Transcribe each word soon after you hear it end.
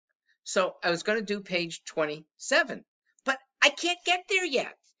So I was going to do page 27, but I can't get there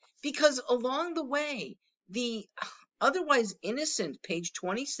yet because along the way, the otherwise innocent page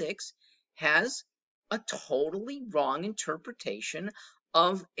 26 has a totally wrong interpretation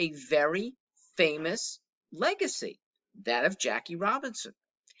of a very famous legacy, that of Jackie Robinson.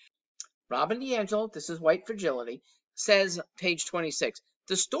 Robin DiAngelo, this is White Fragility, says, page 26,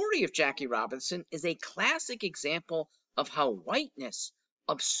 the story of Jackie Robinson is a classic example of how whiteness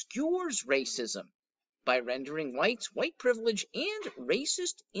obscures racism by rendering whites, white privilege, and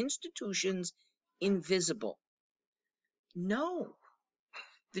racist institutions invisible. No,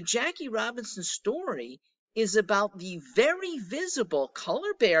 the Jackie Robinson story is about the very visible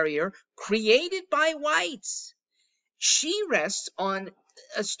color barrier created by whites. She rests on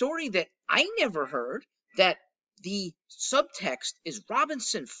a story that I never heard, that the subtext is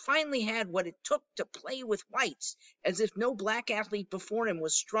Robinson finally had what it took to play with whites, as if no black athlete before him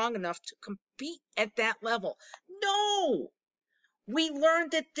was strong enough to compete at that level. No! We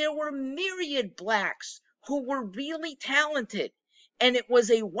learned that there were myriad blacks who were really talented, and it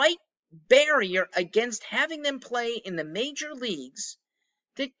was a white barrier against having them play in the major leagues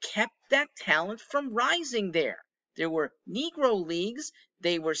that kept that talent from rising there. There were Negro leagues,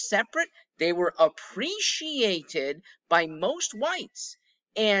 they were separate, they were appreciated by most whites,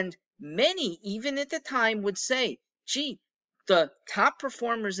 and many, even at the time, would say, gee, the top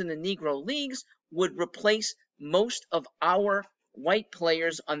performers in the Negro leagues would replace most of our white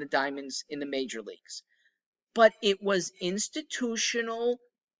players on the diamonds in the major leagues. But it was institutional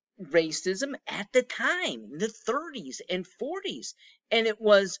racism at the time, in the 30s and 40s, and it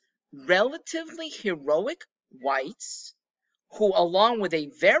was relatively heroic whites who, along with a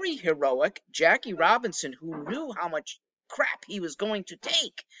very heroic Jackie Robinson, who knew how much crap he was going to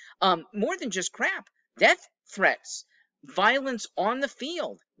take, more than just crap, death threats, violence on the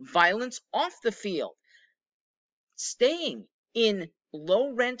field, violence off the field, staying in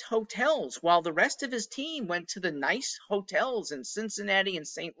low-rent hotels while the rest of his team went to the nice hotels in Cincinnati and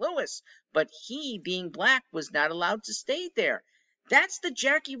St. Louis, but he, being black, was not allowed to stay there. That's the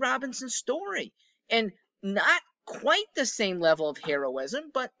Jackie Robinson story, and not quite the same level of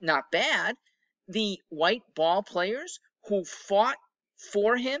heroism, but not bad. The white ball players who fought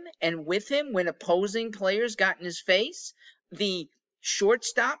for him and with him when opposing players got in his face, the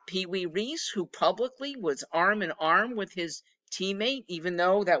shortstop, Pee Wee Reese, who publicly was arm in arm with his teammate, even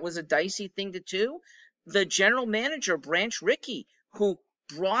though that was a dicey thing to do. The general manager, Branch Rickey, who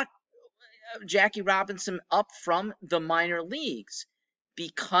brought Jackie Robinson up from the minor leagues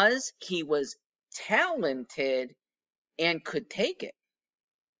because he was talented and could take it.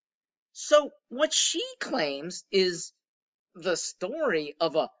 So what she claims is the story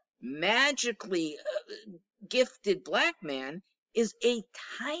of a magically gifted black man is a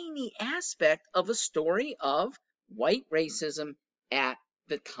tiny aspect of a story of white racism at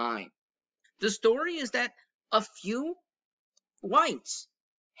the time. The story is that a few whites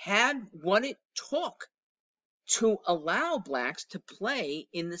had what it took to allow blacks to play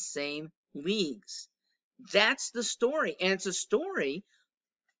in the same leagues. That's the story, and it's a story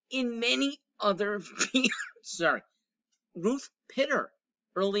in many other fields. Sorry. Ruth Pitter,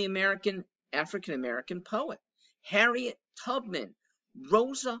 early African-American poet. Harriet Tubman,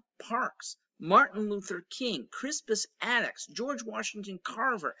 Rosa Parks, Martin Luther King, Crispus Attucks, George Washington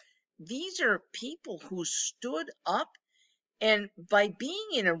Carver. These are people who stood up, and by being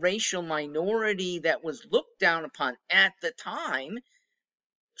in a racial minority that was looked down upon at the time,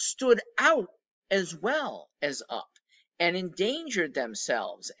 stood out as well as up and endangered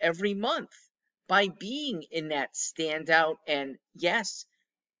themselves every month by being in that standout and, yes,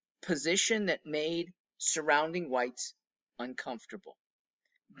 position that made surrounding whites uncomfortable.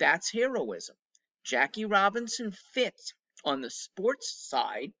 That's heroism. Jackie Robinson fit on the sports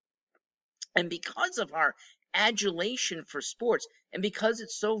side, and because of our adulation for sports, and because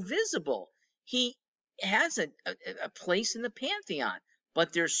it's so visible, he has a place in the pantheon.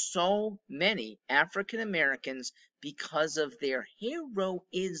 But there's so many African Americans, because of their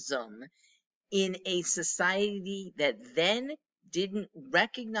heroism in a society that then didn't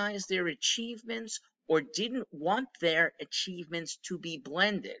recognize their achievements or didn't want their achievements to be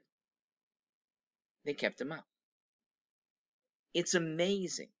blended, they kept them out. It's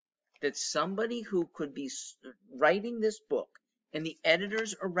amazing that somebody who could be writing this book and the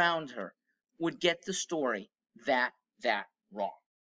editors around her would get the story that wrong.